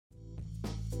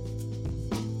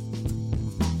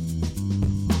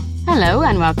Hello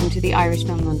and welcome to the Irish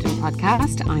Film London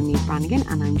podcast. I'm Eve Brannigan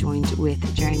and I'm joined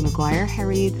with Jerry Maguire. How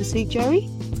are you this week, Jerry?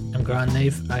 I'm grand,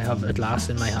 Neve. I have a glass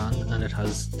in my hand and it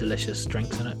has delicious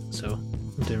drinks in it, so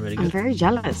I'm doing really good. I'm very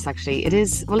jealous, actually.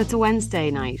 It's a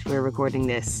Wednesday night we're recording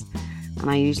this,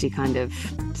 and I usually kind of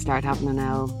start having an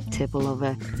ale tipple of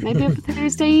a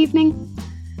Thursday evening.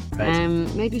 Right.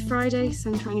 Maybe Friday,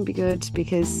 so I'm trying to be good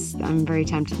because I'm very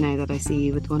tempted now that I see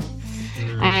you with one.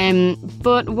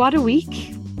 But what a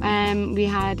week. We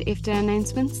had IFL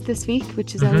announcements this week,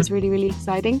 which is always really, really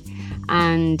exciting.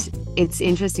 And it's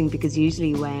interesting because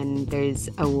usually when there's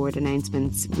award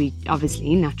announcements, we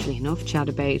obviously, naturally enough, chat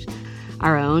about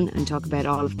our own and talk about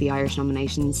all of the Irish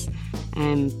nominations.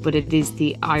 But it is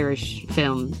the Irish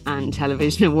Film and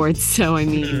Television Awards, so I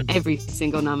mean every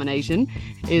single nomination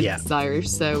is Irish.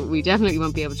 So we definitely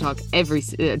won't be able to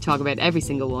talk about every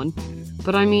single one.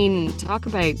 But I mean, talk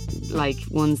about like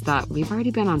ones that we've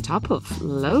already been on top of.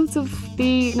 Loads of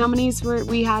the nominees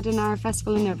we had in our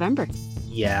festival in November.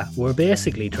 Yeah, we're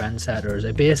basically trendsetters.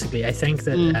 I think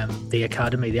that the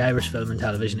Academy, the Irish Film and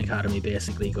Television Academy,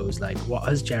 basically goes like, what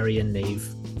has Jerry and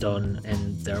Neve done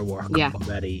in their work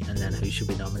already, and then who should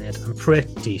we nominate? I'm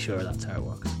pretty sure that's how it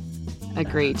works.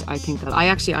 Agreed. I think that I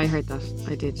heard that.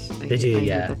 I did. Did you?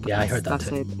 Yeah, I heard that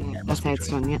too. That's how it's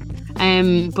done. Yeah.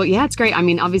 But yeah, it's great. I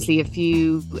mean, obviously, a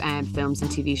few films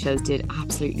and TV shows did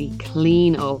absolutely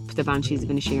clean up. The Banshees of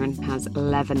Inisherin has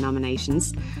 11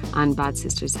 nominations, and Bad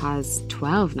Sisters has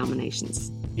 12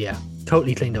 nominations. Yeah,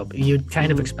 totally cleaned up. You'd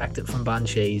kind of expect it from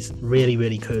Banshees. Really,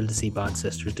 really cool to see Bad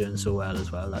Sisters doing so well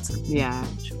as well. That's a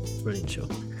brilliant show.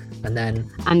 And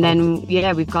then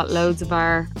we've got loads of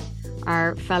our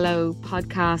fellow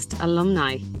podcast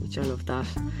alumni, which I love that.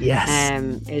 Yes.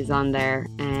 Is on there.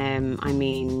 I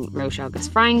mean, Roche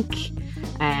August Frank,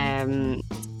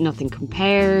 Nothing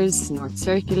Compares, North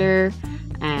Circular,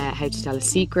 How to Tell a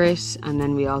Secret, and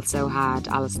then we also had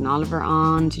Alison Oliver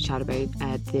on to chat about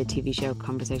the TV show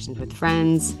Conversations with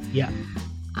Friends. Yeah.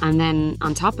 And then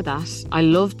on top of that, I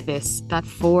loved that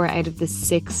 4 out of the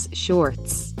 6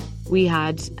 shorts we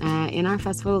had in our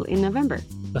festival in November.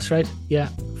 That's right, yeah.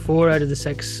 4 out of the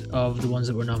 6 of the ones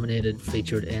that were nominated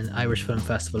featured in Irish Film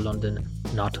Festival London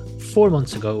not 4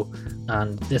 months ago,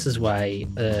 and this is why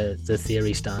the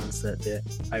theory stands that the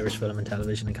Irish Film and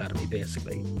Television Academy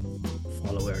basically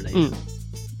follow our lead.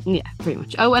 Yeah, pretty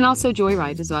much. Oh, and also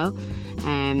Joyride as well.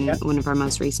 One of our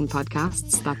most recent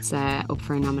podcasts that's up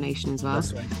for a nomination as well.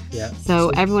 That's right. Yeah. So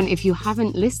everyone, if you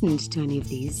haven't listened to any of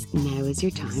these, now is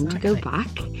your time to go back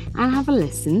and have a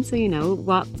listen, so you know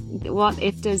what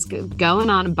IFTA's going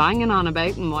on and banging on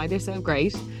about and why they're so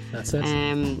great. That's it.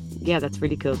 Yeah, that's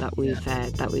really cool that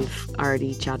we've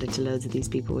already chatted to loads of these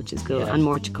people, which is cool, and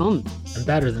more to come. And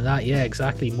better than that, yeah,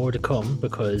 exactly, more to come,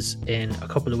 because in a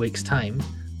couple of weeks' time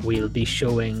we'll be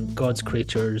showing God's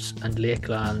Creatures and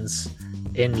Lakelands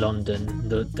in London.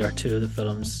 They're 2 of the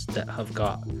films that have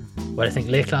got, well, I think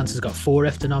Lakelands has got 4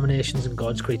 IFTA nominations and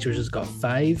God's Creatures has got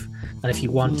 5. And if you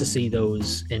want to see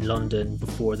those in London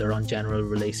before they're on general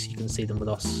release, you can see them with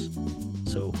us.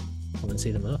 So come and see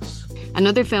them with us.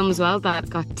 Another film as well that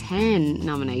got 10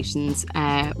 nominations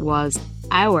was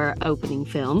our opening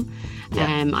film,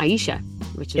 Aisha,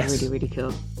 which is really, really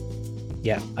cool.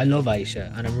 Yeah, I love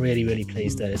Aisha, and I'm really, really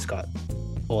pleased that it's got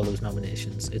all those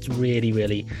nominations. It's really,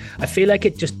 really, I feel like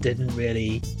it just didn't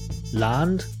really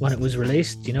land when it was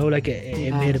released, you know, like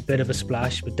it made a bit of a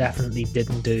splash, but definitely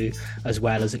didn't do as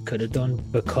well as it could have done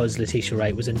because Letitia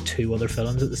Wright was in 2 other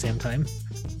films at the same time.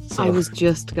 So, I was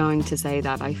just going to say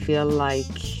that. I feel like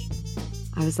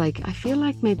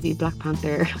maybe Black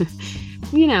Panther,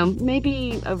 you know,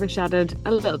 maybe overshadowed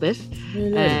a little bit.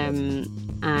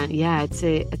 And yeah, it's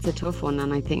a tough one,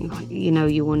 and I think, you know,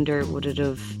 you wonder, would it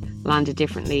have landed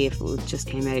differently if it just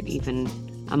came out even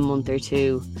a month or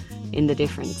 2 in the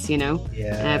difference, you know?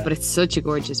 Yeah. But it's such a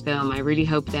gorgeous film. I really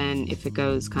hope then if it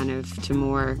goes kind of to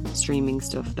more streaming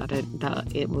stuff that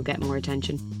it will get more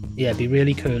attention. Yeah, it'd be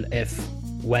really cool if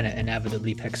when it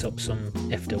inevitably picks up some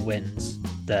IFTA wins,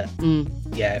 that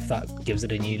if that gives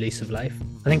it a new lease of life.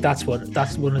 I think that's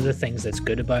one of the things that's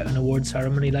good about an award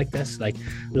ceremony like this. Like,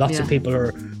 lots of people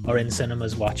are in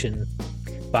cinemas watching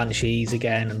Banshees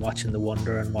again and watching The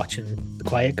Wonder and watching The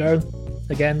Quiet Girl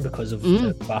again because of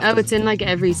the BAFTA. Oh, it's in like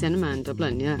every cinema in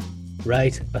Dublin, yeah.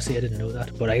 Right. I didn't know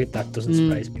that, but that doesn't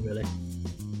surprise me really.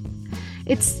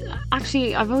 It's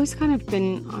actually, I've always kind of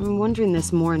I'm wondering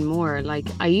this more and more. Like,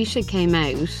 Aisha came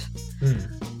out,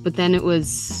 but then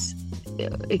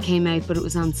it came out, but it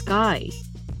was on Sky.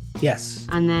 Yes.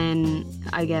 And then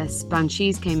I guess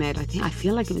Banshees came out. I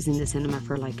feel like it was in the cinema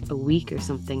for like a week or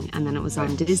something, and then it was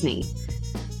on Disney.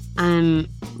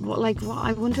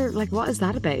 I wonder, like, what is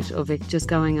that about, of it just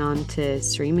going on to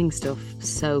streaming stuff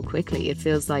so quickly? It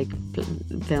feels like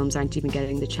films aren't even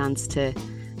getting the chance to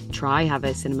try have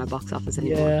a cinema box office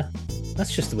anymore. Yeah,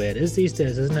 that's just the way it is these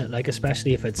days, isn't it? Like,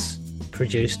 especially if it's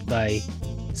produced by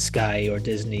Sky or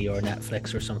Disney or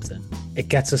Netflix or something, it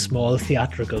gets a small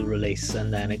theatrical release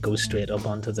and then it goes straight up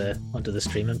onto the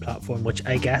streaming platform, which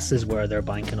I guess is where they're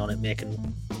banking on it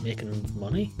making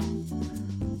money.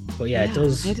 But yeah, it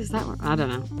does. How does that work? I don't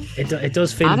know. It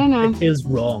does feel. I don't know. It feels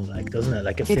wrong, like, doesn't it?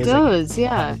 Like, it feels does, like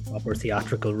yeah. a proper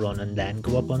theatrical run and then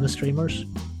go up on the streamers.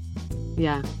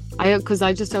 Yeah, because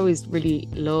I just always really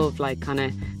love, like, kind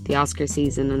of the Oscar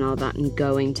season and all that, and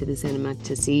going to the cinema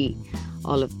to see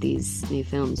all of these new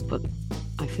films. But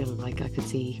I feel like I could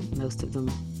see most of them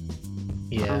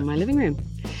in my living room.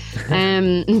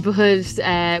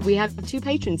 But we have 2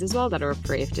 patrons as well that are up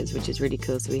for IFTAs, which is really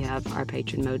cool. So we have our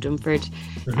patron Mo Dumford,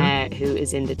 who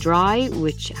is in The Dry,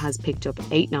 which has picked up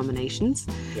 8 nominations.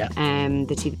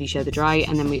 The TV show The Dry.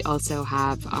 And then we also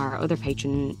have our other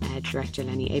patron, director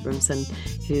Lenny Abramson,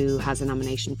 who has a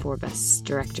nomination for Best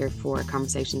Director for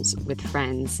Conversations with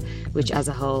Friends, which as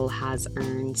a whole has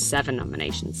earned 7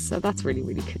 nominations. So that's really,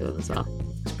 really cool as well.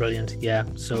 It's brilliant, yeah.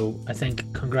 So I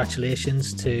think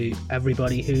congratulations to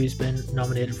everybody who's been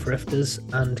nominated for IFTAs,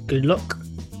 and good luck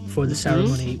for the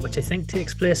ceremony, which I think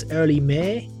takes place early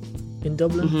May in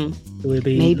Dublin.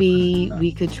 Maybe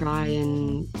we could try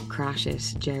and crash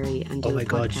it, Jerry, and do a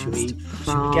podcast. Should we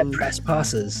get press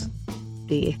passes?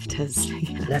 The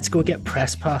IFTAs. Let's go get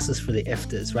press passes for the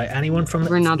IFTAs, right? Anyone from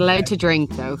We're not allowed to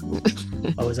drink, though.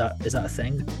 Oh, is that a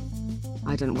thing?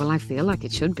 I don't know. Well, I feel like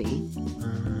it should be.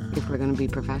 If we're going to be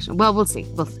professional. Well, we'll see.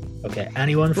 Okay,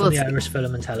 anyone from the Irish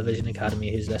Film and Television Academy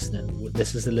who's listening,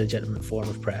 this is a legitimate form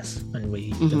of press, and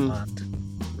we demand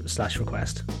 /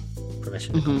 request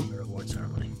permission to come to the award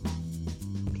ceremony.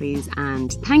 Please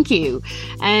and thank you.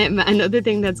 Another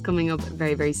thing that's coming up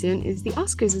very, very soon is the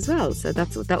Oscars as well. So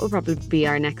that will probably be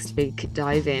our next big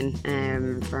dive in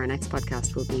for our next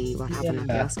podcast, will be what happened at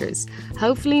the Oscars.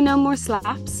 Hopefully no more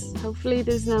slaps. Hopefully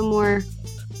there's no more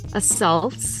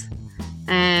assaults.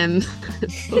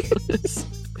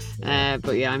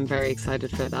 But yeah, I'm very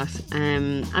excited for that.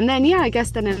 And then I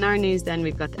guess then in our news, then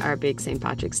we've got our big St.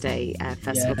 Patrick's Day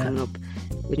festival coming up,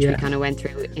 which we kind of went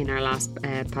through in our last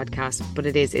podcast. But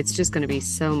it's just going to be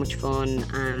so much fun,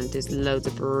 and there's loads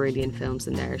of brilliant films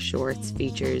in there, shorts,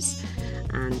 features,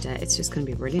 and it's just going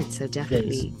to be brilliant. So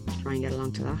definitely try and get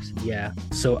along to that. Yeah.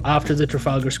 So after the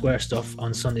Trafalgar Square stuff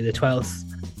on Sunday the 12th,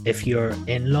 if you're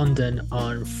in London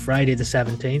on Friday the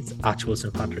 17th, actual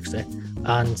St. Patrick's Day,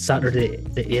 and Saturday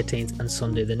the 18th and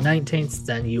Sunday the 19th,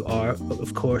 then you are,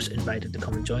 of course, invited to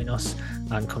come and join us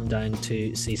and come down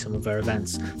to see some of our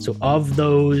events. So of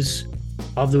those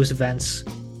events,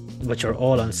 which are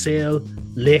all on sale,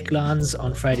 Lakelands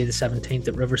on Friday the 17th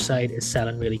at Riverside is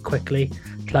selling really quickly.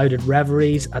 Clouded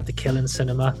Reveries at the Killen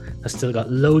Cinema has still got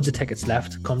loads of tickets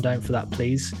left. Come down for that,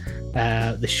 please.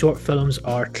 The short films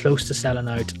are close to selling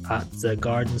out at the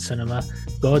Garden Cinema.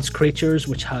 God's Creatures,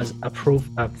 which has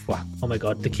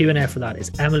the Q&A for that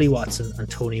is Emily Watson and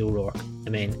Tony O'Rourke. I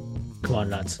mean, come on,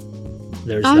 lads.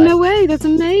 No way, that's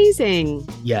amazing.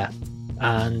 Yeah,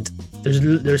 and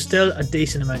there's still a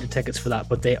decent amount of tickets for that,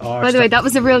 but they are. By the way, that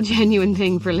was a real genuine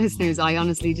thing for listeners. I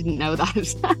honestly didn't know that.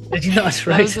 Did you not?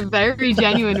 Right. That was a very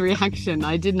genuine reaction.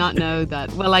 I did not know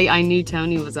that. Well, I knew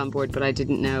Tony was on board, but I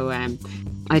didn't know.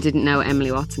 I didn't know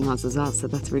Emily Watson was as well. So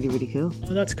that's really, really cool.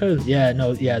 Oh, that's cool. Yeah,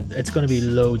 it's going to be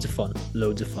loads of fun.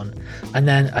 And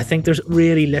then I think there's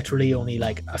really literally only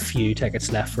like a few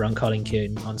tickets left for Colin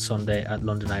Kuhn on Sunday at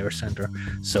London Irish Centre.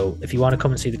 So if you want to come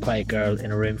and see The Quiet Girl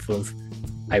in a room full of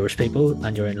Irish people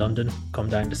and you're in London, come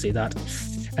down to see that.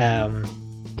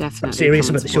 Definitely. I'm serious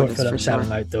about the short film selling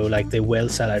out though. Like, they will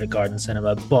sell out at Garden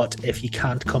Cinema, but if you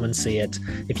can't come and see it,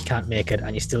 if you can't make it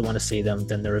and you still want to see them,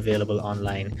 then they're available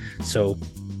online. So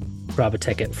grab a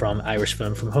ticket from Irish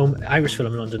Film From Home,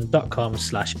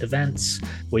 irishfilmlondon.com/events,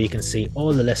 where you can see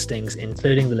all the listings,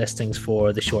 including the listings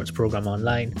for the shorts program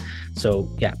online. So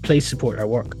yeah, please support our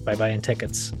work by buying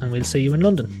tickets, and we'll see you in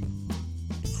London.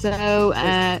 So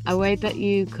a way that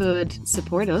you could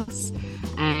support us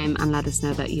and let us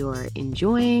know that you're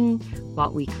enjoying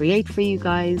what we create for you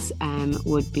guys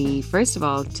would be, first of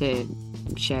all, to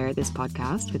share this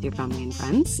podcast with your family and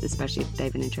friends, especially if they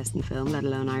have an interest in film, let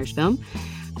alone Irish film.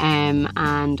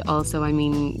 And also, I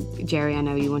mean, Jerry, I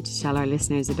know you want to tell our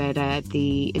listeners about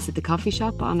is it the coffee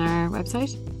shop on our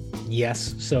website?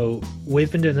 Yes, so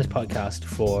we've been doing this podcast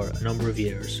for a number of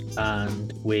years,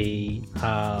 and we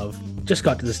have just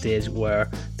got to the stage where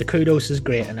the kudos is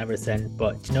great and everything,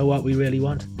 but do you know what we really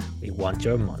want? We want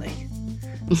your money.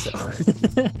 So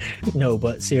no,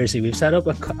 but seriously, we've set up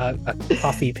a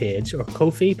coffee page or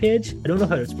Ko-fi page. I don't know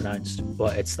how it's pronounced,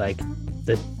 but it's like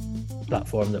the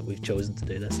platform that we've chosen to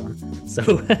do this on.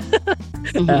 So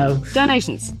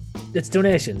Donations. It's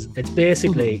donations. It's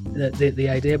basically the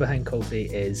idea behind Ko-fi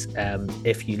is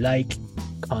if you like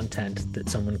content that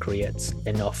someone creates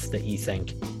enough that you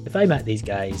think, if I met these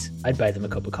guys, I'd buy them a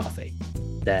cup of coffee,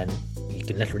 then you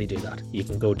can literally do that. You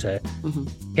can go to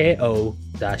ko-fi.com/IFL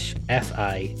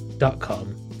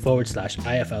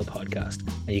podcast,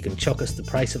 and you can chuck us the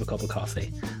price of a cup of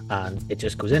coffee, and it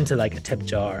just goes into like a tip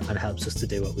jar and helps us to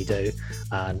do what we do,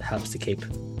 and helps to keep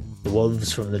the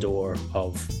wolves from the door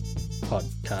of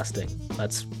podcasting.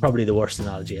 That's probably the worst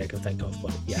analogy I can think of,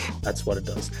 but yeah, that's what it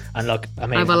does. And look, I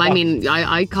mean,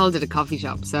 I called it a coffee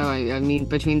shop, so I mean,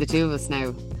 between the two of us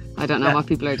now, I don't know what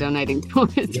people are donating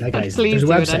towards. Yeah, guys, please there's a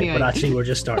website, anyway. but actually we're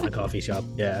just starting a coffee shop.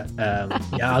 Yeah,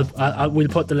 we'll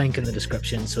put the link in the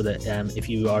description so that if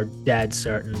you are dead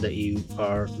certain that you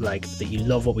are like that you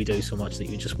love what we do so much that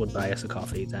you just would buy us a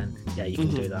coffee, then yeah, you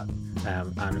can do that.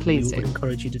 And please we would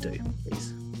encourage you to do,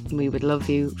 please. We would love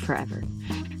you forever.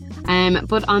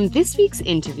 But on this week's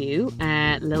interview,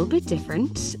 a little bit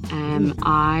different.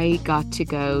 I got to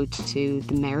go to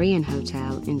the Merrion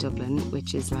Hotel in Dublin,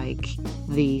 which is like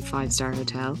the 5-star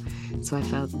hotel. So I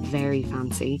felt very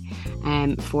fancy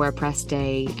for a press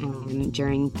day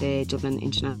during the Dublin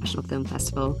International Film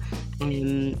Festival.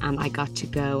 And I got to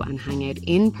go and hang out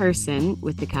in person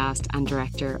with the cast and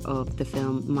director of the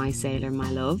film My Sailor, My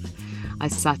Love. I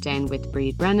sat down with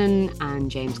Bríd, Brennan and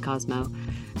James Cosmo.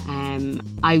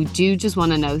 I do just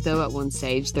want to note though, at one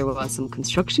stage there was some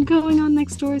construction going on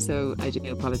next door, so I do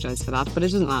apologise for that, but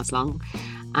it doesn't last long.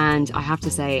 And I have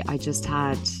to say, I just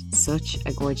had such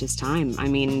a gorgeous time. I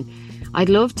mean, I'd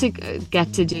love to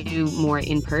get to do more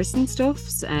in-person stuff,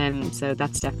 so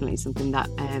that's definitely something that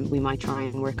we might try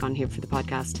and work on here for the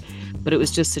podcast. But it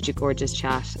was just such a gorgeous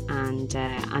chat, and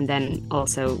then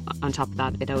also on top of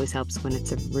that, it always helps when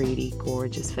it's a really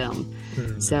gorgeous film.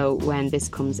 So when this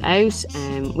comes out,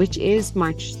 which is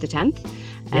March the 10th,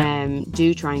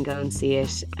 do try and go and see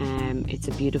it. It's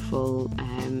a beautiful,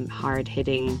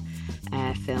 hard-hitting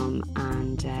film,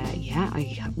 and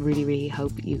I really, really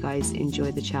hope you guys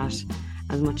enjoy the chat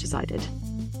as much as I did.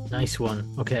 Nice one.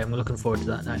 Okay, I'm looking forward to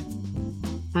that now.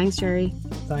 Thanks, Jerry.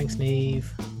 Thanks,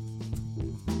 Neve.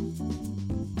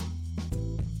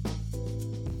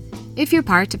 If you're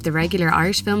part of the regular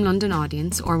Irish Film London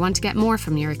audience or want to get more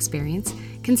from your experience,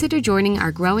 consider joining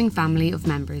our growing family of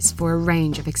members for a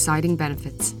range of exciting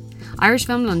benefits. Irish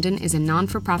Film London is a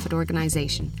non-for-profit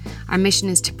organisation. Our mission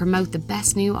is to promote the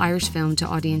best new Irish film to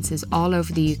audiences all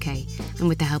over the UK, and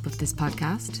with the help of this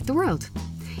podcast, the world.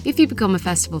 If you become a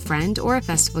festival friend or a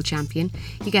festival champion,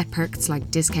 you get perks like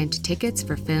discounted tickets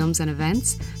for films and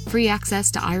events, free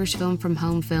access to Irish Film from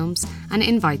Home films, and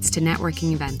invites to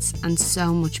networking events, and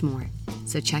so much more.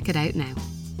 So check it out now.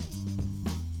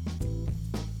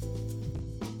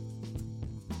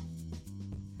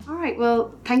 All right,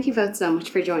 well, thank you both so much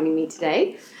for joining me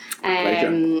today.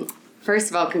 Pleasure.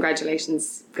 First of all,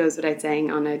 congratulations, goes without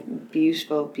saying, on a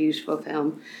beautiful, beautiful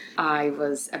film. I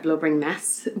was a blubbering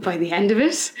mess by the end of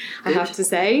it, I have to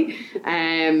say.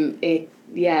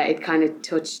 It kind of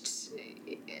touched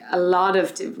a lot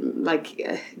of,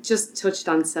 just touched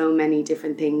on so many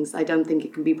different things. I don't think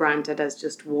it can be branded as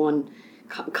just one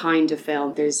kind of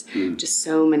film. There's just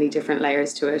so many different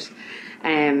layers to it.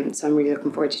 So I'm really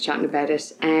looking forward to chatting about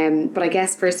it. But I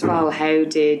guess, first of all, how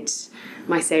did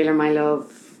My Sailor, My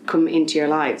Love come into your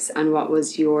lives, and what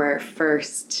was your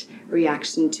first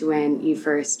reaction to when you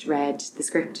first read the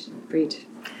script, Bríd?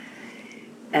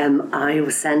 I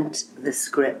was sent the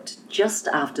script just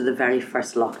after the very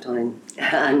first lockdown,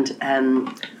 and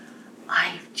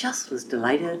I just was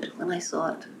delighted when I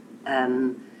saw it.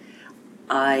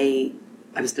 I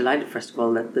was delighted, first of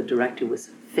all, that the director was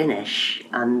Finnish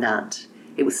and that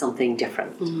it was something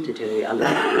different to do, and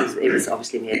that it was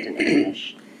obviously made in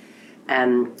English.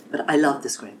 But I loved the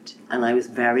script, and I was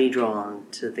very drawn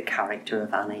to the character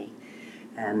of Annie,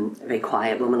 a very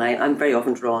quiet woman. I'm very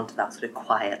often drawn to that sort of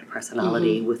quiet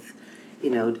personality with,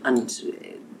 and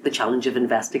the challenge of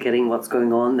investigating what's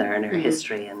going on there in her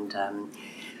history. And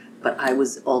but I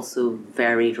was also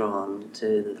very drawn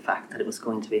to the fact that it was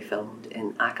going to be filmed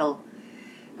in Achill,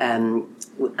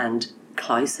 and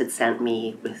Klaus had sent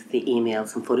me with the email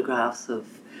some photographs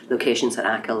of locations at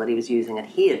Achill that he was using, and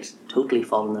he had totally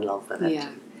fallen in love with it.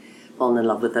 Fallen in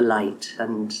love with the light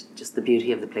and just the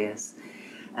beauty of the place.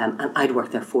 And I'd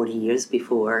worked there 40 years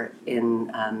before in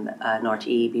an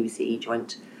RTE BBC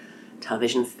joint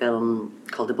television film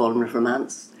called The Ballroom of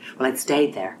Romance. Well, I'd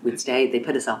stayed there. They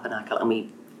put us up in Achill, and we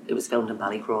it was filmed in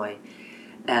Ballycroy,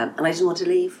 and I didn't want to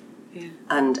leave. Yeah.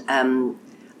 And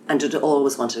I'd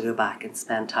always wanted to go back and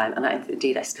spend time, and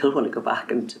I still want to go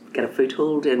back and get a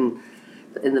foothold in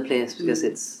the place, because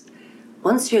it's,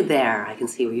 once you're there, I can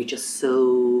see where you're just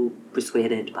so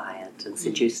persuaded by it and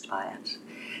seduced by it.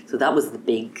 So that was the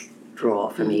big draw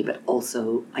for me, but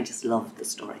also I just loved the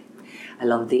story. I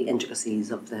loved the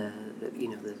intricacies of the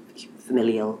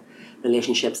familial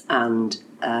relationships, and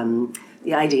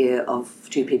the idea of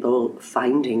two people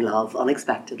finding love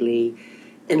unexpectedly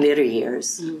in later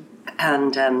years.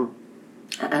 And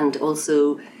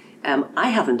also, I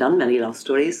haven't done many love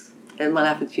stories in my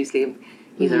life. It's usually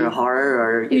either a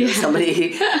horror or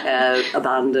somebody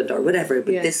abandoned or whatever.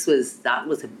 But that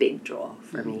was a big draw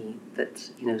for me, that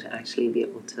to actually be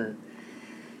able to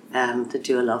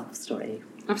do a love story.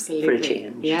 Absolutely. For a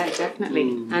change. Yeah, definitely.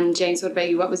 And James, what about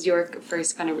you? What was your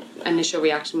first kind of initial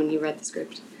reaction when you read the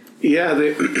script? Yeah,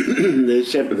 they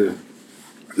sent me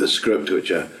the script,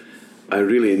 which I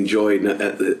really enjoyed.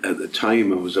 At the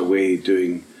time, I was away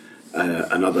doing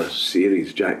another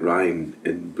series, Jack Ryan,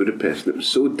 in Budapest, and it was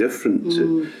so different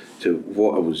to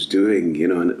what I was doing,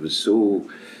 and it was so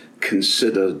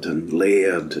considered and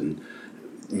layered and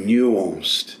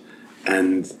nuanced.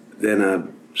 And then I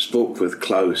spoke with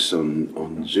Klaus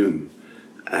on Zoom,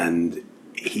 and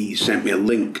he sent me a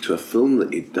link to a film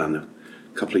that he'd done a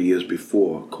couple of years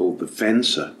before called The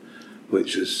Fencer,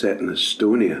 which was set in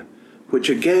Estonia, which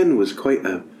again was quite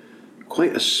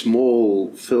a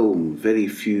small film, very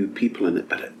few people in it,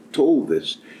 but it told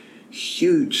this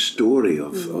huge story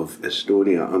of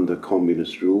Estonia under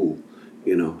communist rule,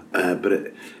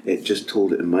 but it just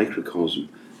told it in microcosm,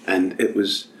 and it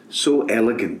was so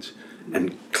elegant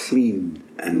and clean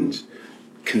and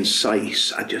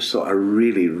concise. I just thought, I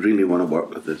really, really want to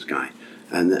work with this guy.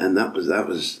 And that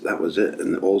was it.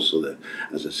 And also,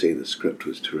 as I say, the script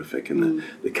was terrific, and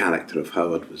the character of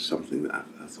Howard was something that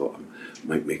I thought I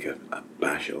might make a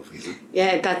bash of.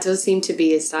 Yeah, that does seem to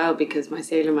be his style, because My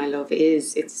Sailor, My Love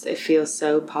it feels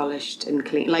so polished and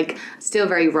clean, like still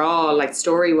very raw, like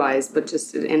story wise, but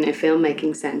just in a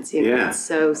filmmaking sense. It's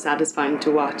so satisfying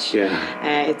to watch.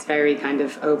 Yeah, it's very kind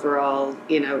of overall,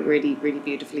 really, really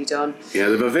beautifully done. Yeah,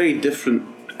 they have a very different.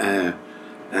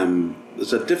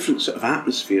 There's a different sort of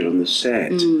atmosphere on the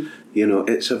set.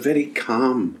 It's a very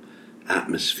calm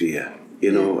atmosphere,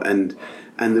 and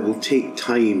they will take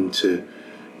time to,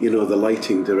 the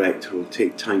lighting director will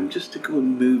take time just to go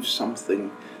and move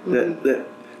something that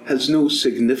has no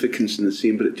significance in the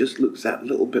scene, but it just looks that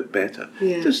little bit better.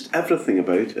 Yeah. Just everything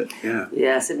about it. Yeah.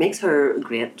 Yes, it makes for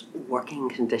great working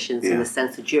conditions in the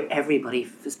sense that everybody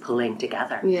is pulling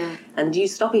together. Yeah. And you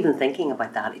stop even thinking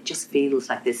about that. It just feels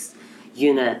like this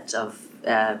unit of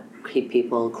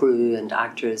people, crew and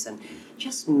actors, and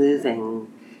just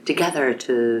moving together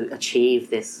to achieve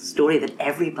this story that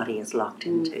everybody is locked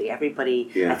into.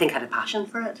 Everybody, I think, had a passion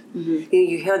for it.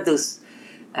 You heard those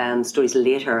stories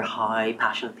later, how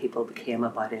passionate people became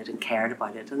about it and cared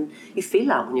about it, and you feel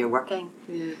that when you're working.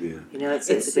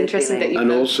 It's interesting that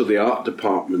and also the art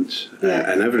department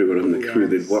and everyone in the crew,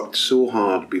 they'd worked so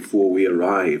hard before we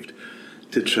arrived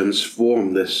to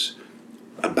transform this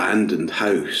abandoned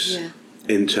house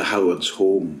into Howard's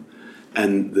home,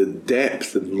 and the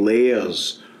depth and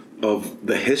layers of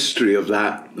the history of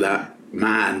that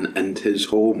man and his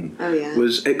home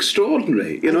was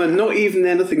extraordinary, and not even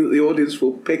anything that the audience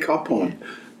will pick up on,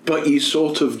 but you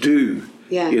sort of do.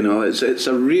 It's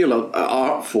a real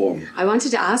art form. I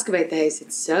wanted to ask about the house.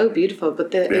 It's so beautiful,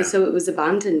 but so it was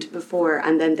abandoned before,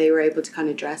 and then they were able to kind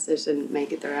of dress it and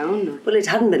make it their own? Well, it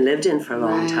hadn't been lived in for a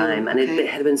long time, and it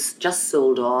had been just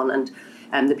sold on,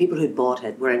 and the people who bought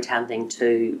it were intending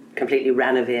to completely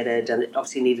renovate it, and it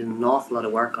obviously needed an awful lot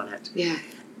of work on it. Yeah.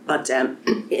 But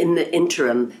in the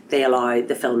interim, they allowed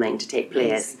the filming to take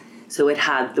place. So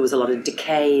there was a lot of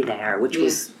decay there, which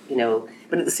was,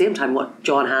 but at the same time, what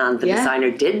John Hand, the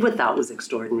designer, did with that was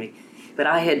extraordinary. But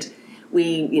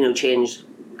we changed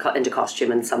into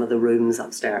costume in some of the rooms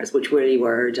upstairs, which really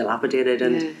were dilapidated,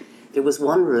 and there was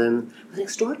one room with an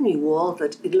extraordinary wall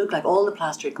that it looked like all the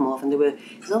plaster had come off, and it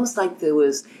was almost like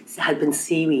had been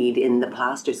seaweed in the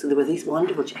plaster. So there were these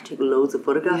wonderful. I took loads of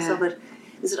photographs of it.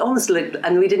 It almost looked,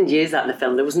 and we didn't use that in the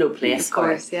film. There was no place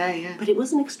for it. But it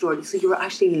was an extraordinary. So you were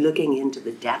actually looking into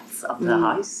the depths of the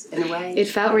house in a way. It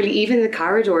felt really, even the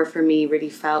corridor for me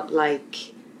really felt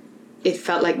like it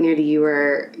felt like nearly you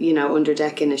were, you know, under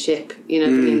deck in a ship, you know,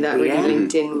 in that really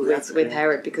linked in with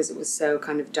Howard, because it was so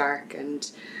kind of dark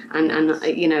and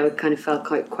you know, it kind of felt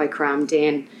quite crammed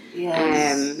in.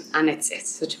 Yes. And it's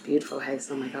such a beautiful house.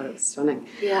 Oh my God, it was stunning.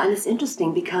 Yeah, and it's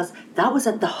interesting because that was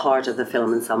at the heart of the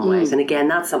film in some ways. And again,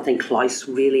 that's something Klaus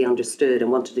really understood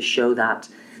and wanted to show that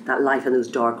life in those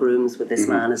dark rooms with this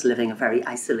man is living a very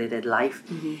isolated life.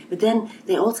 But then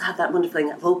they also have that wonderful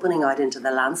thing of opening out into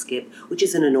the landscape, which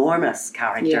is an enormous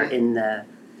character in the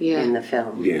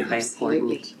film. Yeah. Very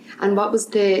important. And what was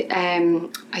the?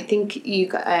 I think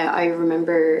you. I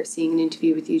remember seeing an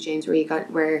interview with you, James,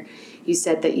 where you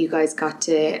said that you guys got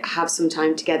to have some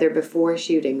time together before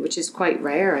shooting, which is quite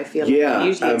rare. I feel like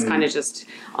usually it's kind of just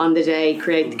on the day,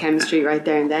 create the chemistry right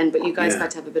there and then. But you guys got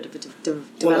to have a bit of a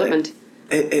development.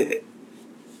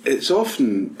 It's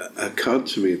often occurred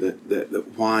to me that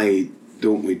why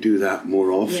don't we do that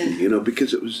more often? You know,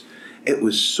 because it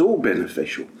was so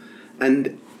beneficial,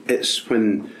 and it's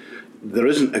when there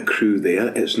isn't a crew there,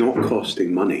 it's not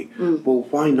costing money. Well,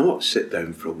 why not sit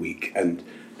down for a week and,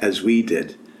 as we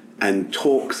did, and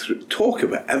talk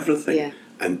about everything,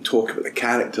 and talk about the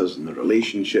characters and the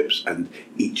relationships and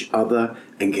each other,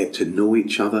 and get to know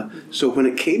each other. So when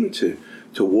it came to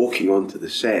walking onto the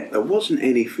set, there wasn't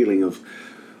any feeling of,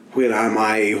 where am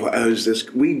I? How's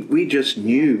this? We just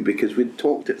knew because we'd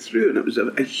talked it through, and it was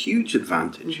a huge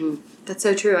advantage. That's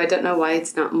so true. I don't know why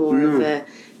it's not more of a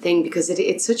thing, because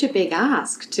it's such a big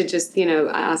ask to just, you know,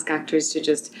 ask actors to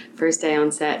just first day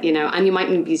on set, you know, and you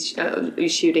mightn't be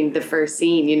shooting the first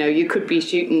scene, you know, you could be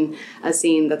shooting a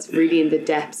scene that's really in the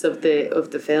depths of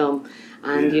the film.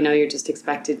 And, you know, you're just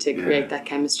expected to create that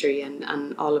chemistry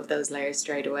and all of those layers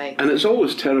straight away. And it's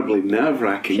always terribly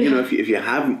nerve-wracking, you know, if you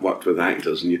haven't worked with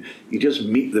actors and you just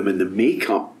meet them in the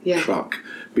makeup truck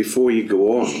before you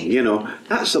go on, you know,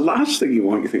 that's the last thing you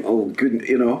want. You think, oh, good,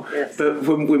 you know. Yes. But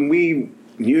when we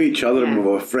knew each other and we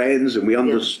were friends and we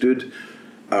understood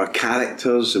our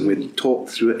characters and we talked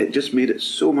through it, it just made it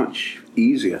so much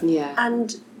easier. Yeah.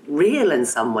 And real in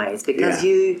some ways, because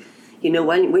you know,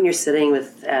 when you're sitting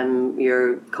with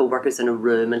your co-workers in a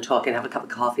room and talking, have a cup of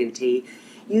coffee and tea,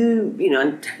 you know,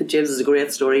 and James is a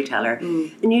great storyteller,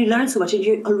 and you learn so much, and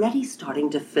you're already starting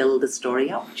to fill the story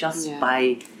up just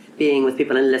by being with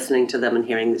people and listening to them and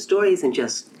hearing the stories and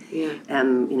just, you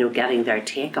know, getting their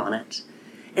take on it.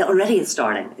 It already is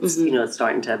starting. It's you know, it's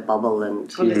starting to bubble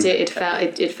and. Well,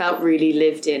 it felt really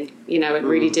lived in. You know, it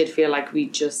really did feel like we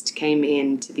just came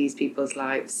into these people's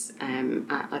lives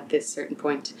at this certain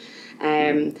point.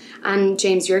 And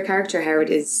James, your character Howard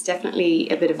is definitely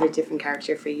a bit of a different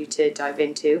character for you to dive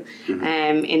into,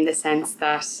 in the sense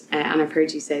that, and I've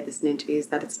heard you say this in interviews,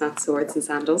 that it's not swords and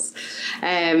sandals.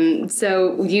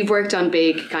 So you've worked on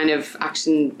big kind of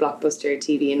action blockbuster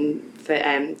TV and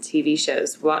TV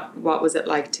shows. What was it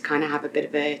like to kind of have a bit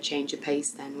of a change of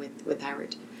pace then with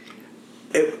Howard?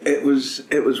 It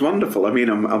was wonderful. I mean,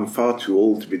 I'm far too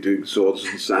old to be doing swords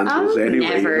and sandals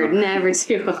anyway. Never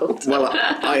too old. Well,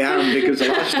 I am, because the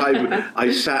last time I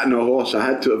sat on a horse, I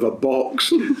had to have a box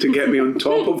to get me on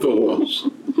top of the horse.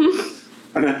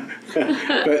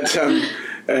 But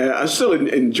I still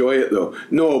enjoy it though.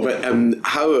 No, but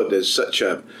Howard is such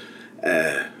a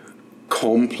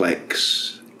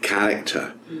complex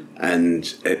character,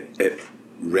 and it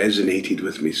resonated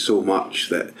with me so much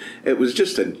that it was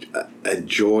just a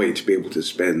joy to be able to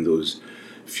spend those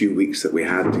few weeks that we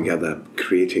had together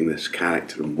creating this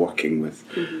character and working with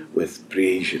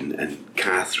Bríd and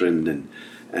Catherine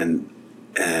and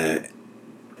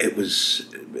it was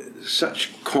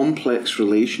such complex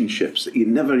relationships that you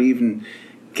never even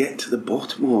get to the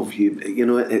bottom of. You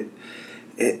know,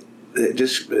 it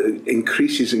just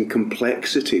increases in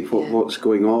complexity what's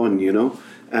going on, you know.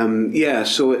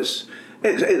 So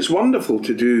it's wonderful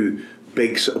to do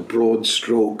big sort of broad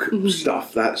stroke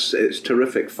stuff. It's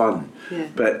terrific fun. Yeah.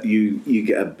 But you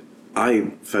get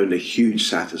I found a huge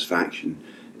satisfaction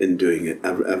in doing it,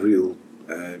 a real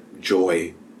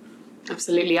joy.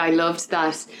 Absolutely. I loved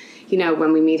that, you know,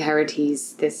 when we meet Howard,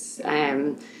 he's this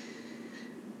man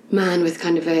with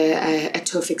kind of a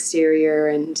tough exterior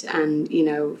and you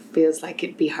know, feels like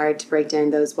it'd be hard to break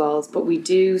down those walls, but we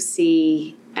do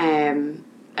see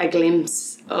a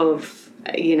glimpse of,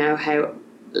 you know, how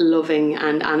loving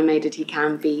and animated he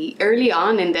can be early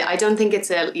on I don't think it's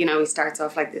he starts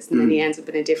off like this and then he ends up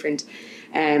in a different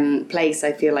place.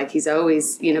 I feel like he's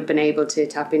always, you know, been able to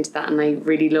tap into that, and I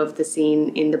really love the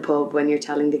scene in the pub when you're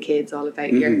telling the kids all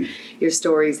about your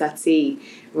stories at sea,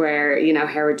 where, you know,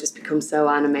 Howard just becomes so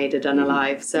animated and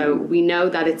alive. So we know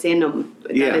that it's in him,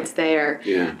 that it's there.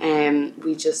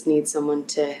 We just need someone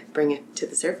to bring it to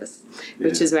the surface,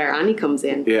 which is where Annie comes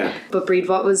in. But Bríd,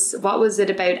 what was it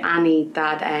about Annie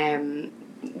that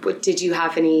did you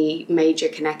have any major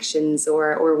connections,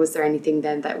 or was there anything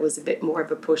then that was a bit more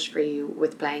of a push for you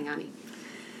with playing Annie?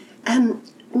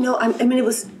 No, I mean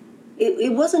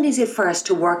it wasn't easy at first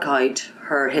to work out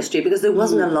her history because there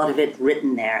wasn't a lot of it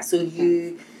written there. So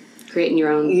you creating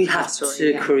your own. You have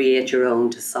to create your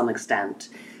own to some extent,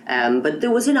 but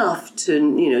there was enough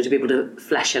to to be able to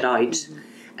flesh it out.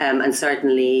 And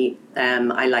certainly,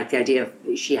 I like the idea of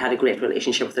she had a great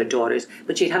relationship with her daughters,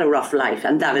 but she'd had a rough life,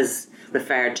 and that is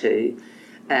referred to,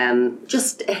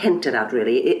 just hinted at.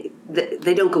 Really,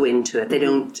 they don't go into it. They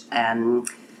don't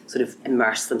sort of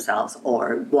immerse themselves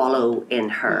or wallow in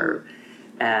her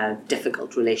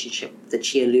difficult relationship that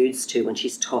she alludes to when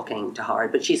she's talking to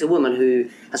Howard. But she's a woman who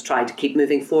has tried to keep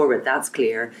moving forward, that's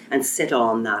clear, and sit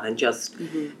on that and just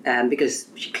because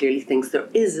she clearly thinks there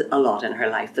is a lot in her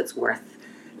life that's worth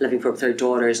living for, with her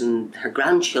daughters and her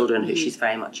grandchildren, who she's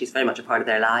very much a part of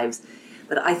their lives.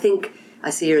 But I think I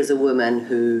see her as a woman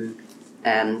who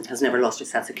has never lost her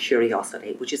sense of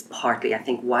curiosity, which is partly, I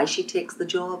think, why she takes the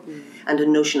job, and a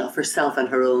notion of herself and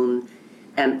her own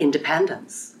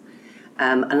independence.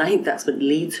 And I think that's what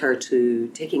leads her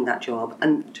to taking that job,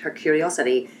 and her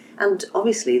curiosity. And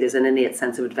obviously there's an innate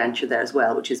sense of adventure there as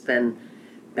well, which has been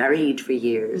buried for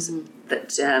years,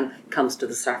 that comes to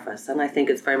the surface. And I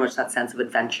think it's very much that sense of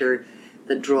adventure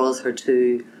that draws her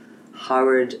to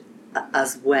Howard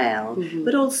as well.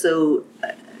 But also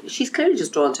she's clearly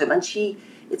just drawn to him, and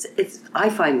I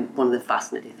find one of the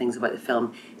fascinating things about the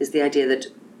film is the idea that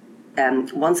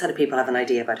one set of people have an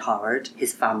idea about Howard,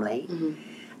 his family,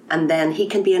 and then he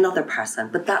can be another person,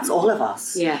 but that's all of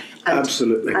us.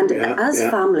 Absolutely. And as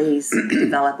families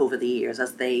develop over the years,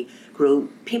 as they grow,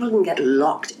 people can get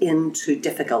locked into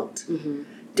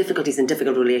difficulties and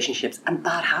difficult relationships and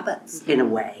bad habits in a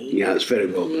way. Yeah, it's very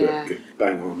well put.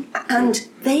 Bang on. And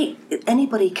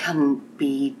anybody can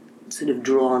be sort of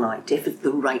drawn out if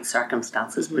the right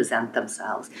circumstances present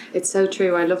themselves. It's so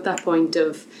true. I love that point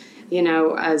of,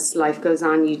 as life goes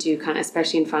on, you do kind of,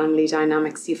 especially in family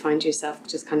dynamics, you find yourself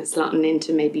just kind of slotting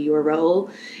into maybe your role.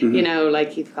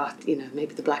 Like you've got,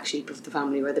 maybe the black sheep of the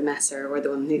family, or the messer, or the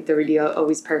one, the really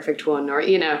always perfect one, or,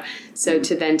 so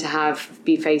to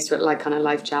be faced with like kind of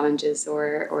life challenges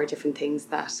or different things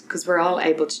because we're all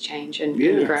able to change and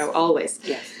grow always.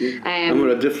 And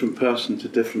we're a different person to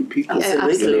different people.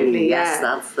 Absolutely. Yes,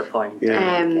 that's the point.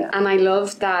 And I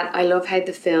love that. I love how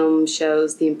the film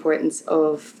shows the importance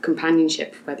of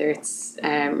companionship, whether it's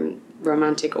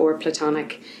romantic or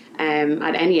platonic,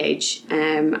 at any age,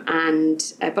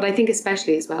 but I think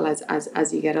especially as well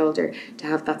as you get older, to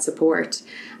have that support,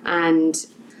 and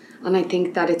I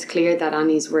think that it's clear that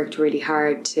Annie's worked really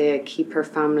hard to keep her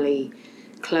family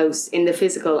close in the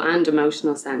physical and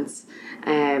emotional sense,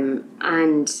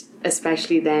 and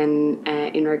especially then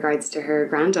in regards to her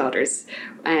granddaughters,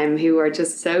 who are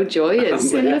just so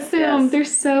joyous in the film. They're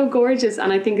so gorgeous,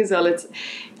 and I think as well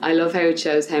I love how it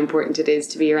shows how important it is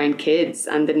to be around kids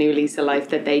and the new lease of life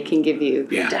that they can give you.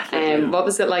 What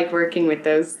was it like working with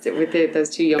those two young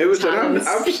talents? It was an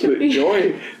absolute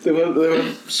joy. They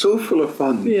were so full of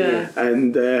fun.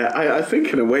 And I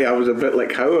think in a way I was a bit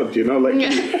like Howard, like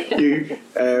you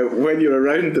when you're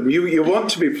around them, you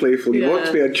want to be playful, you want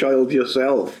to be a child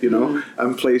yourself,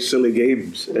 and play silly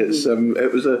games.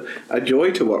 It was a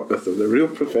joy to work with them. They're real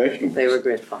professionals. They were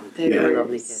great fun. They were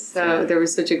lovely kids. So there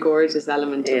was such a gorgeous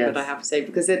element to it, I have to say,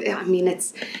 because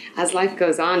it's as life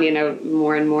goes on,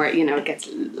 more and more, it gets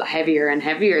heavier and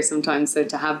heavier sometimes. So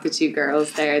to have the two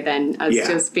girls there then as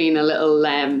just being a little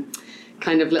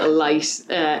kind of little light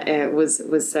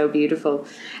was so beautiful.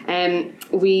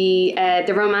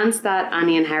 The romance that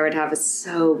Annie and Howard have is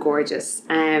so gorgeous,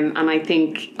 and I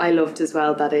think I loved as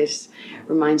well that it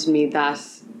reminded me that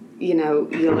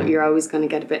you're always going to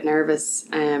get a bit nervous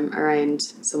around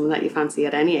someone that you fancy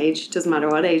at any age. Doesn't matter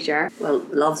what age you are. Well,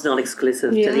 love's not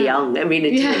exclusive to the young. I mean,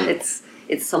 it's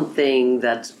something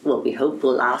that, we hope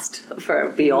will last for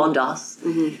beyond us.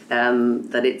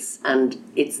 That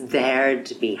it's there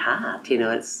to be had.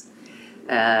 It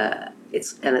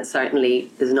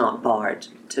certainly is not barred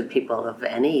to people of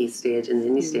any stage in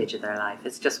any stage of their life.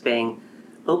 It's just being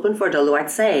open for it. Although I'd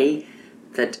say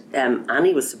that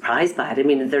Annie was surprised by it. I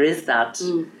mean, there is that.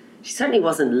 She certainly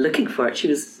wasn't looking for it. She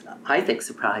was, I think,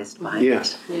 surprised by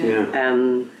it.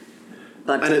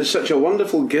 But and it's such a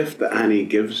wonderful gift that Annie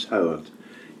gives Howard.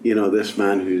 This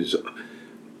man who's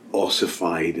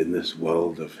ossified in this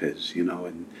world of his.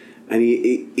 And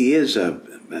he is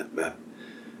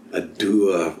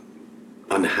dour,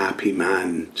 unhappy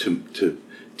man to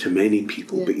many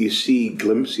people. But you see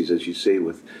glimpses, as you say,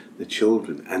 with the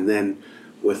children, and then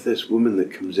with this woman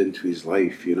that comes into his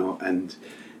life, and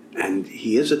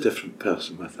he is a different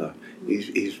person with her.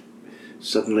 He's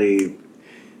suddenly,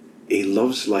 he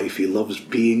loves life. He loves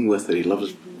being with her. He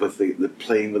loves with the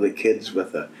playing with the kids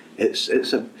with her. It's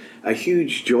a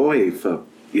huge joy for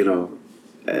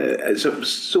it's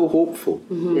so hopeful.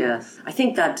 Yes, I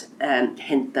think that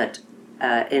hint that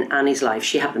in Annie's life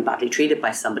she had been badly treated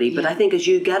by somebody, but I think as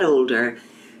you get older,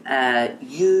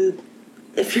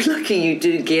 if you're lucky, you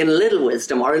do gain a little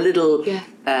wisdom or a little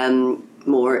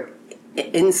more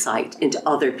insight into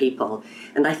other people,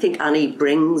 and I think Annie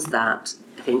brings that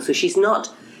thing. So she's not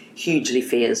hugely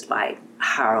fazed by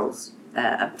Howard's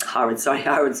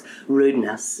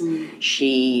rudeness.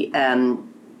 She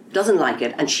doesn't like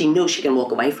it, and she knows she can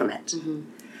walk away from it.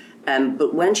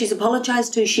 But when she's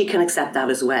apologised to, she can accept that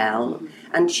as well,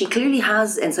 and she clearly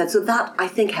has insight. So that, I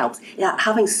think, helps. Yeah,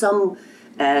 having some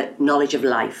knowledge of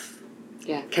life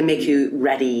can make you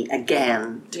ready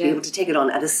again to be able to take it on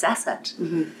and assess it.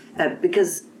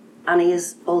 Because Annie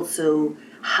is also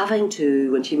having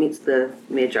to, when she meets the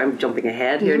major, I'm jumping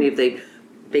ahead here, and the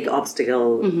big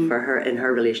obstacle for her in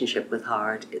her relationship with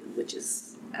Howard, which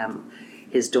is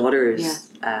his daughter's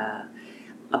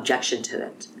objection to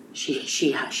it.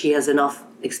 She has enough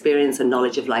experience and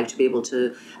knowledge of life to be able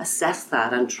to assess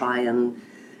that and try and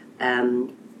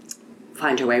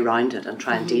find her way around it and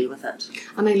try and deal with it.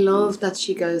 And I love that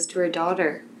she goes to her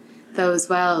daughter, though, as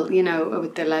well,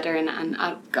 with the letter, and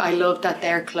I love that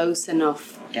they're close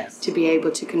enough to be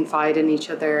able to confide in each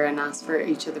other and ask for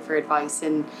each other for advice,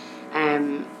 and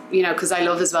because I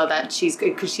love as well that she's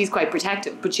quite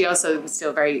protective, but she also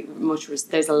still very much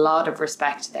there's a lot of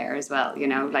respect there as well,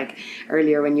 like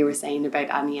earlier when you were saying about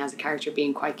Annie as a character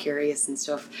being quite curious and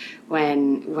stuff,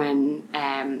 when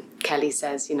Kelly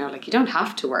says, like, you don't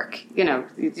have to work, you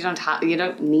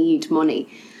don't need money.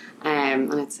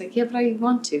 And it's like, yeah, but I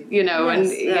want to,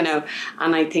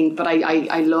 and I think, but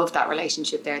I love that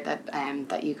relationship there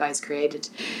that you guys created.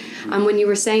 And when you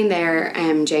were saying there,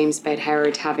 James, about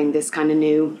Howard having this kind of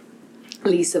new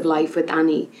lease of life with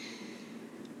Annie,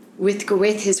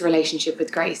 with his relationship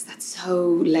with Grace, that's so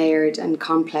layered and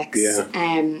complex.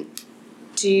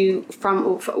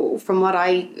 From what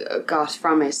I got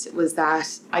from it was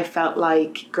that I felt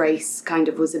like Grace kind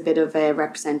of was a bit of a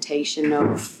representation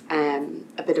of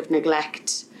a bit of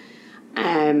neglect,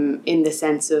 in the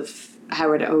sense of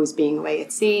Howard always being away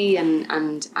at sea,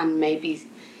 and maybe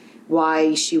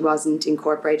why she wasn't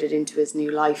incorporated into his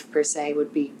new life per se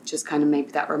would be just kind of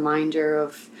maybe that reminder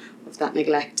of that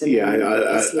neglect. And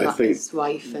I think his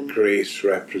wife and Grace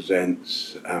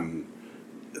represents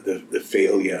the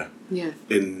failure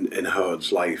in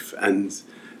Howard's life, and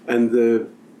the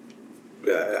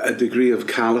a degree of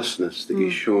callousness that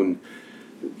he's shown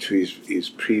to his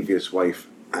previous wife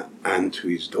and to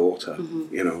his daughter,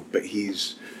 but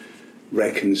he's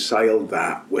reconciled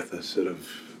that with a sort of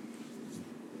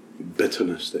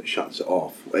bitterness that shuts it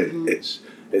off. It's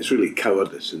really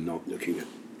cowardice in not looking at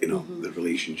the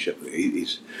relationship.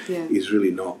 He's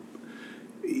really not.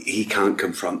 He can't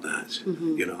confront that.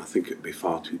 I think it'd be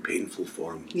far too painful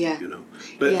for him.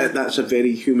 But that's a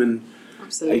very human,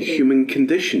 human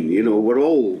condition. We're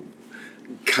all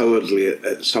cowardly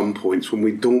at some points when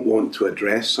we don't want to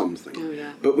address something.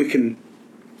 But we can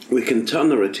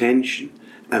turn our attention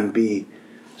and be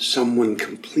someone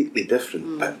completely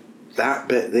different. But that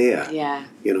bit there,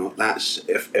 that's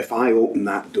if I open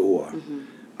that door,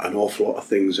 an awful lot of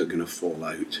things are going to fall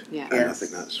out. And I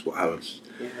think that's what Howard's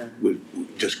we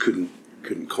just couldn't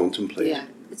contemplate.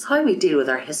 It's how we deal with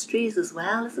our histories as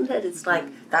well, isn't it? It's like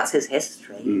that's his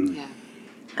history.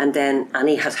 And then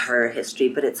Annie has her history,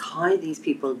 but it's how these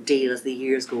people deal as the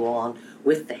years go on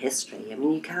with the history. I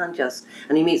mean, you can't just,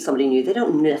 and you meet somebody new, they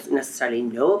don't necessarily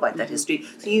know about that history,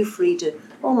 so you're free to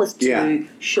almost to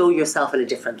show yourself in a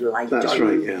different light. That's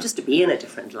right, just to be in a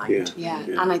different light.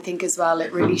 And I think as well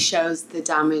it really shows the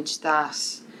damage that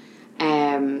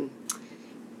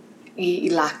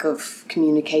lack of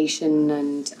communication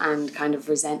and kind of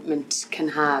resentment can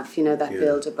have, that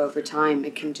build up over time.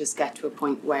 It can just get to a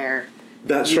point where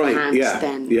that's you right.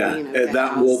 can't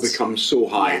That wall becomes so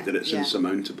high that it's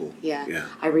insurmountable.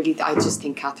 I just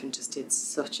think Catherine just did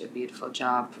such a beautiful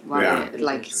job.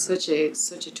 Such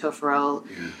a tough role.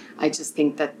 I just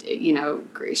think that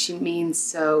she means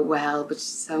so well, but she's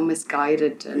so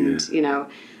misguided, and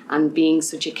and being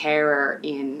such a carer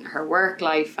in her work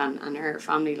life and her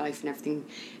family life and everything,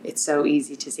 it's so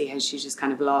easy to see how she just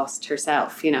kind of lost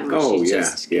herself, she's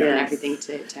just given everything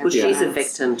to Well, she's a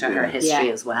victim to her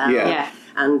history as well.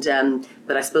 And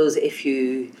but I suppose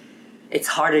it's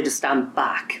harder to stand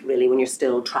back really when you're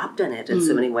still trapped in it in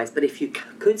so many ways. But if you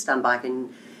could stand back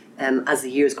and as the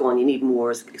years go on, you need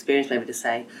more experience maybe to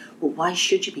say, well, why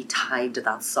should you be tied to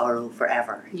that sorrow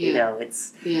forever? You know,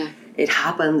 it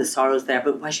happened, the sorrow's there,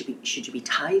 but why should you be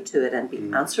tied to it and be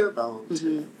answerable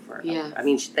to it forever? Yeah. I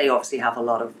mean, they obviously have a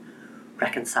lot of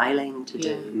reconciling to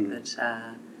do, but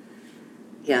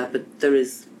but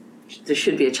there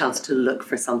should be a chance to look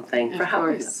for something, for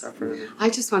happiness or for... I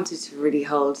just wanted to really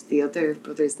hold the other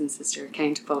brothers and sister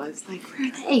accountable. I was like, where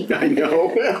are they? I know.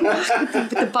 with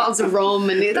the bottles of rum,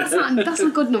 and that's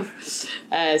not good enough.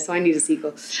 So I need a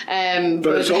sequel.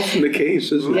 But it's often the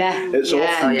case, isn't it? Yeah. It's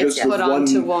often just the put on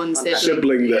to one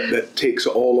sibling that takes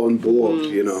it all on board,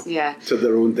 you know, to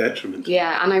their own detriment.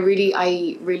 Yeah, and I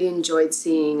really enjoyed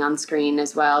seeing on screen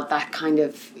as well that kind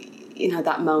of, you know,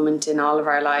 that moment in all of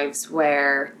our lives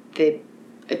where the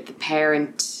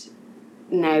parent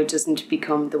now doesn't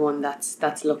become the one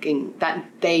that's looking, that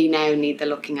they now need the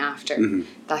looking after.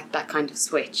 That kind of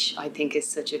switch, I think, is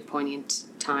such a poignant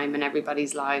time in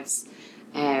everybody's lives.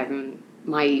 I've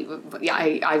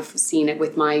seen it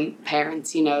with my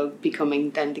parents, you know,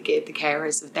 becoming then the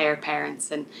carers of their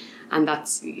parents, and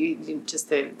that's just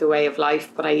the way of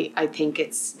life. But I think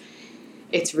it's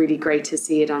really great to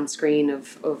see it on screen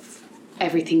of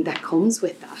everything that comes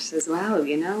with that as well,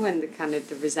 you know, and the kind of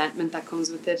the resentment that comes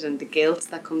with it and the guilt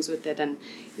that comes with it, and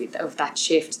of that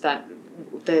shift, that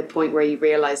the point where you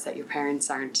realise that your parents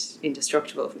aren't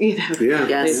indestructible, you know.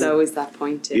 There's always that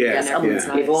point in everyone's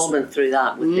lives. We've all been through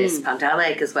that with this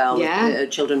pandemic as well,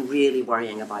 with children really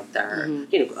worrying about their,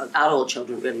 you know, adult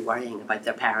children really worrying about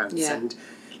their parents and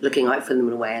looking out for them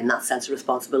in a way, and that sense of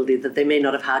responsibility that they may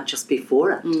not have had just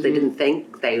before it. They didn't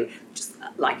think, they just,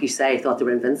 like you say, thought they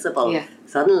were invincible.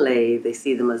 Suddenly they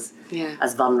see them as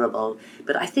vulnerable.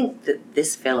 But I think that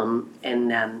this film,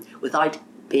 without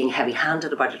being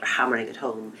heavy-handed about it or hammering it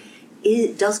home,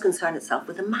 it does concern itself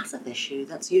with a massive issue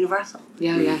that's universal.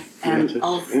 You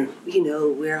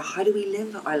know, how do we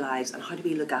live our lives, and how do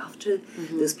we look after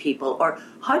those people, or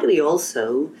how do we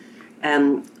also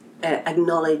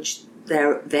acknowledge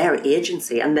their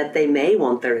agency, and that they may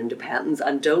want their independence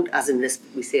and don't, as in this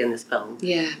we see in this film,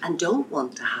 and don't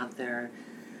want to have their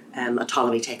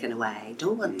autonomy taken away,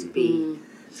 don't want to be...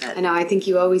 I know, I think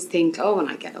you always think, oh, when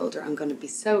I get older I'm going to be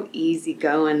so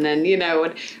easygoing, and you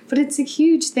know, but it's a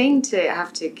huge thing to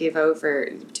have to give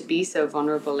over, to be so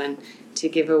vulnerable, and to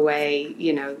give away,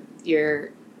 you know,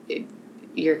 your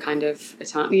kind of,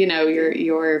 you know,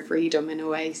 your freedom in a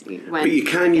way. But you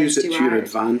can use it to your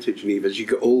advantage, Niamh, as you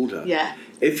get older.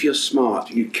 If you're smart,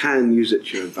 you can use it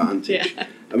to your advantage.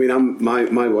 I mean,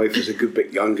 my wife is a good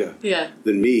bit younger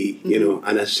than me, you know,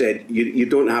 and I said, you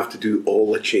don't have to do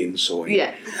all the chainsawing,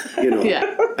 you know,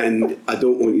 and I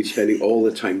don't want you spending all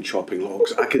the time chopping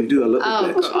logs. I can do a little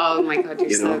bit. Oh my God,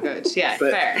 you're so good. Yeah,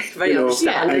 but, fair. Very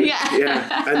understanding.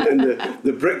 And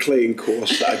the bricklaying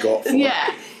course that I got for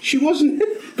her, she wasn't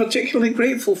particularly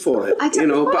grateful for it, you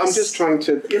know, but I'm just trying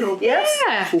to, you know,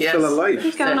 fulfill a life.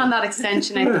 You're going on that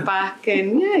extension out the back,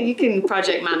 and you can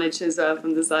project manage as well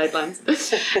from the sidelines.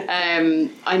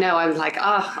 I know, I was like,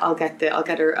 I'll get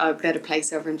a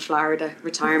place over in Florida,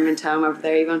 retirement home over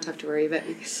there. You won't have to worry about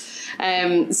me.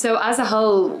 So as a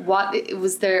whole, what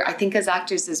was there? I think as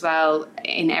actors as well,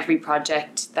 in every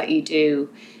project that you do,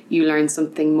 you learn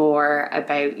something more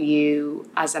about you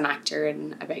as an actor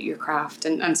and about your craft,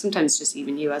 and sometimes just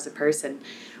even you as a person.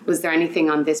 Was there anything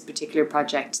on this particular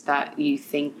project that you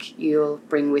think you'll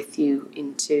bring with you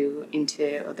into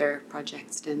other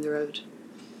projects down the road?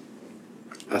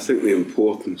 I think the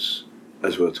importance,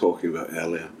 as we were talking about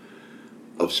earlier,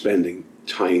 of spending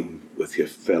time with your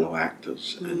fellow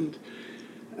actors and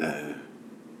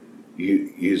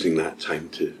using that time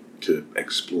to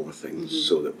explore things,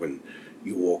 so that when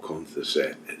you walk onto the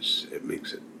set, it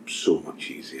makes it so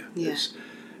much easier.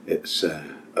 It's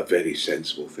a very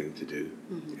sensible thing to do.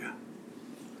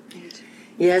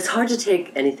 It's hard to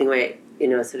take anything away, you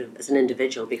know, sort of as an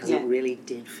individual, because it really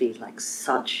did feel like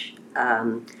such, I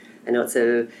know it's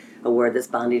a word that's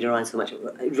bandied around so much,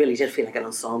 it really did feel like an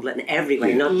ensemble in every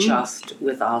way, not just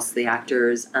with us, the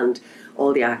actors, and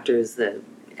all the actors, the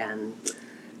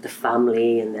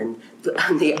family, and then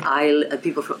the aisle,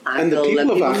 people from Angle and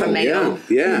people from Mayo,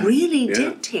 really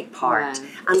did take part,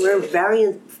 and were very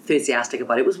enthusiastic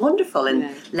about it. It was wonderful, and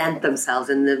lent themselves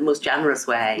in the most generous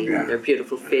way. Their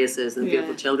beautiful faces and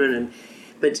beautiful children,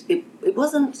 but it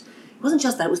wasn't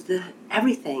just that. It was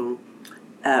everything.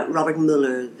 Robert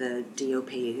Muller, the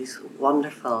DOP, who's a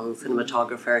wonderful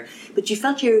cinematographer, but you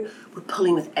felt you were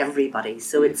pulling with everybody,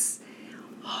 so it's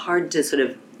hard to sort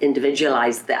of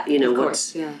individualize that, you know, Of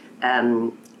course,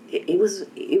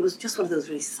 it was just one of those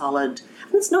really solid,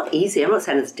 and it's not easy. I'm not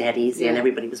saying it's dead easy and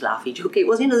everybody was laughy joking. It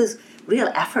was, you know, this real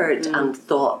effort and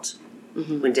thought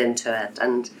went into it,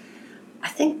 and I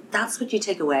think that's what you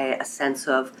take away, a sense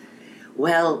of,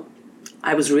 well,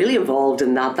 I was really involved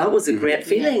in that. That was a great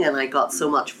feeling, and I got so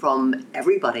much from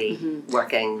everybody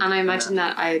working. And I imagine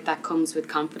that comes with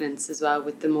confidence as well,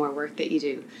 with the more work that you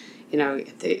do. You know,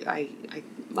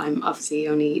 I'm obviously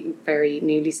only very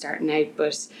newly starting out,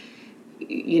 but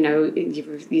you know,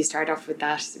 you start off with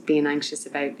that being anxious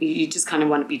about, you just kind of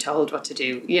want to be told what to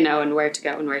do, you know, and where to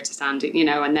go and where to stand, you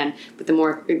know, and then, but the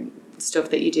more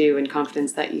stuff that you do and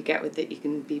confidence that you get with it, you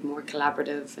can be more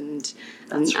collaborative, and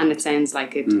it sounds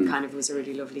like it kind of was a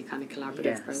really lovely kind of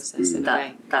collaborative process in a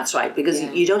way. That's right, because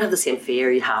you don't have the same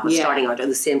fear you have of starting out, or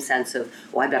the same sense of,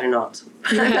 I better not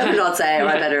say, or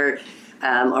I better,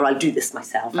 or I'll do this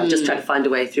myself. I'll just try to find a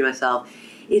way through myself.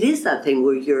 It is that thing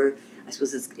where you're, I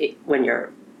suppose when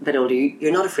you're a bit older,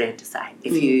 you're not afraid to say.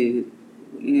 If you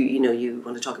know, you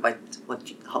want to talk about what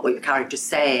your character's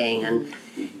saying, and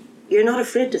you're not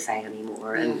afraid to say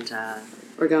anymore, and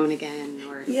or going again,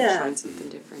 or trying something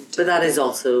different. But that is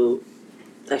also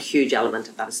a huge element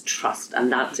of that, is trust,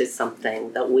 and that is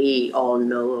something that we all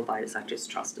know about as actors.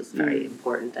 Trust is very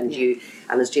important, and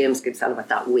and as James keeps saying about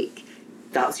that week,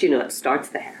 that's, you know, it starts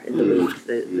there in the week,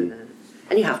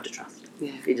 and you have to trust.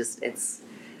 Yeah, you just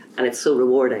and it's so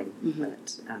rewarding when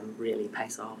it really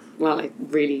pays off. Well, it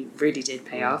really, really did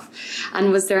pay off.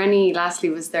 And was there any,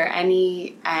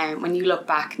 when you look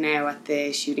back now at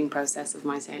the shooting process of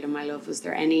My Sailor, My Love, was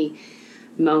there any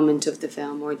moment of the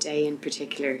film or day in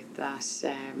particular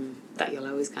that you'll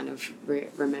always kind of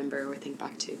remember or think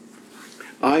back to?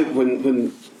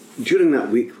 When during that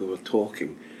week we were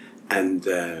talking, and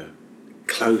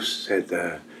Klaus said,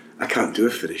 I can't do a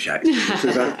Finnish accent,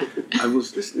 because I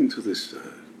was listening to this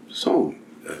song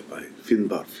by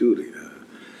Finnbar Fury.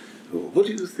 What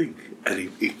do you think? And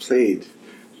he played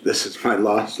This Is My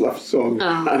Last Love Song.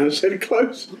 And I said,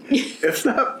 Klaus, if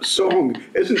that song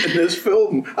isn't in this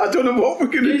film, I don't know what we're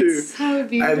going to do. It's so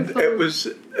beautiful. And it was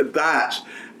that.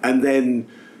 And then,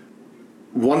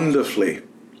 wonderfully,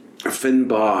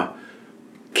 Finnbar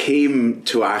came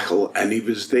to Achill, and he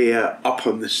was there up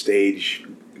on the stage.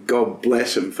 God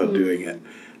bless him for doing it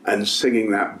and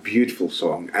singing that beautiful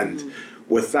song. And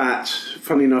with that,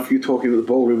 funny enough, you talking about the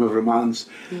Ballroom of Romance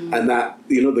and that,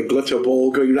 you know, the glitter ball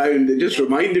going round, it just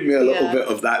reminded me a little bit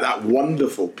of that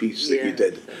wonderful piece that you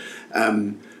did.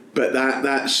 But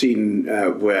that scene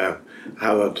where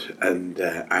Howard and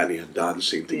Annie are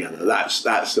dancing together, that's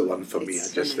the one for me. I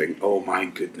just think, oh my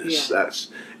goodness,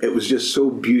 it was just so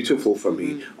beautiful for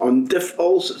me on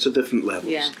all sorts of different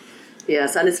levels. Yeah.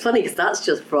 Yes, and it's funny because that's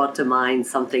just brought to mind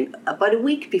something about a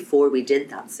week before we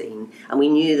did that scene, and we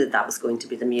knew that was going to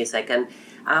be the music. And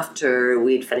after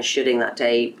we'd finished shooting that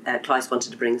day, Klaus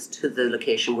wanted to bring us to the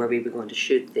location where we were going to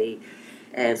shoot it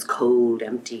was cold,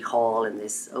 empty hall in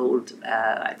this old,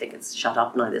 I think it's shut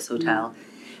up now, this hotel.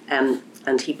 And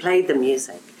he played the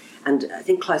music, and I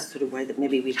think Klaus was sort of worried that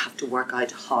maybe we'd have to work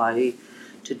out how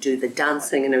to do the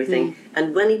dancing and everything.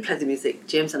 And when he played the music,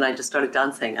 James and I just started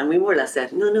dancing, and we more or less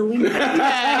said, no, we know.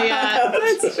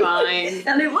 That's fine.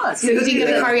 And it was. So you didn't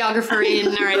get a choreographer in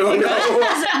or anything?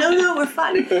 No, we're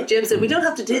fine. James said, we don't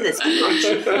have to do this too much.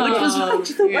 Which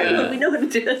was right. We know how to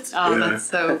do it. Oh, that's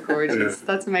so gorgeous.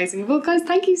 That's amazing. Well, guys,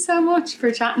 thank you so much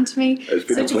for chatting to me. It's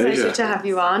been such a pleasure to have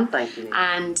you on. Thank you.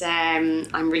 And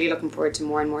I'm really looking forward to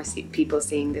more and more people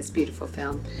seeing this beautiful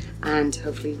film. And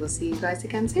hopefully we'll see you guys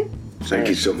again soon. Thank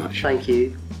you so much. Thank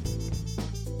you.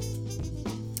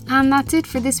 And that's it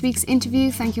for this week's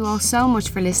interview. Thank you all so much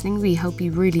for listening. We hope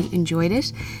you really enjoyed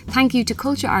it. Thank you to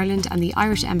Culture Ireland and the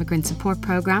Irish Emigrant Support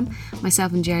Programme.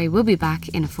 Myself and Jerry will be back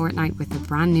in a fortnight with a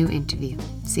brand new interview.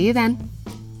 See you then.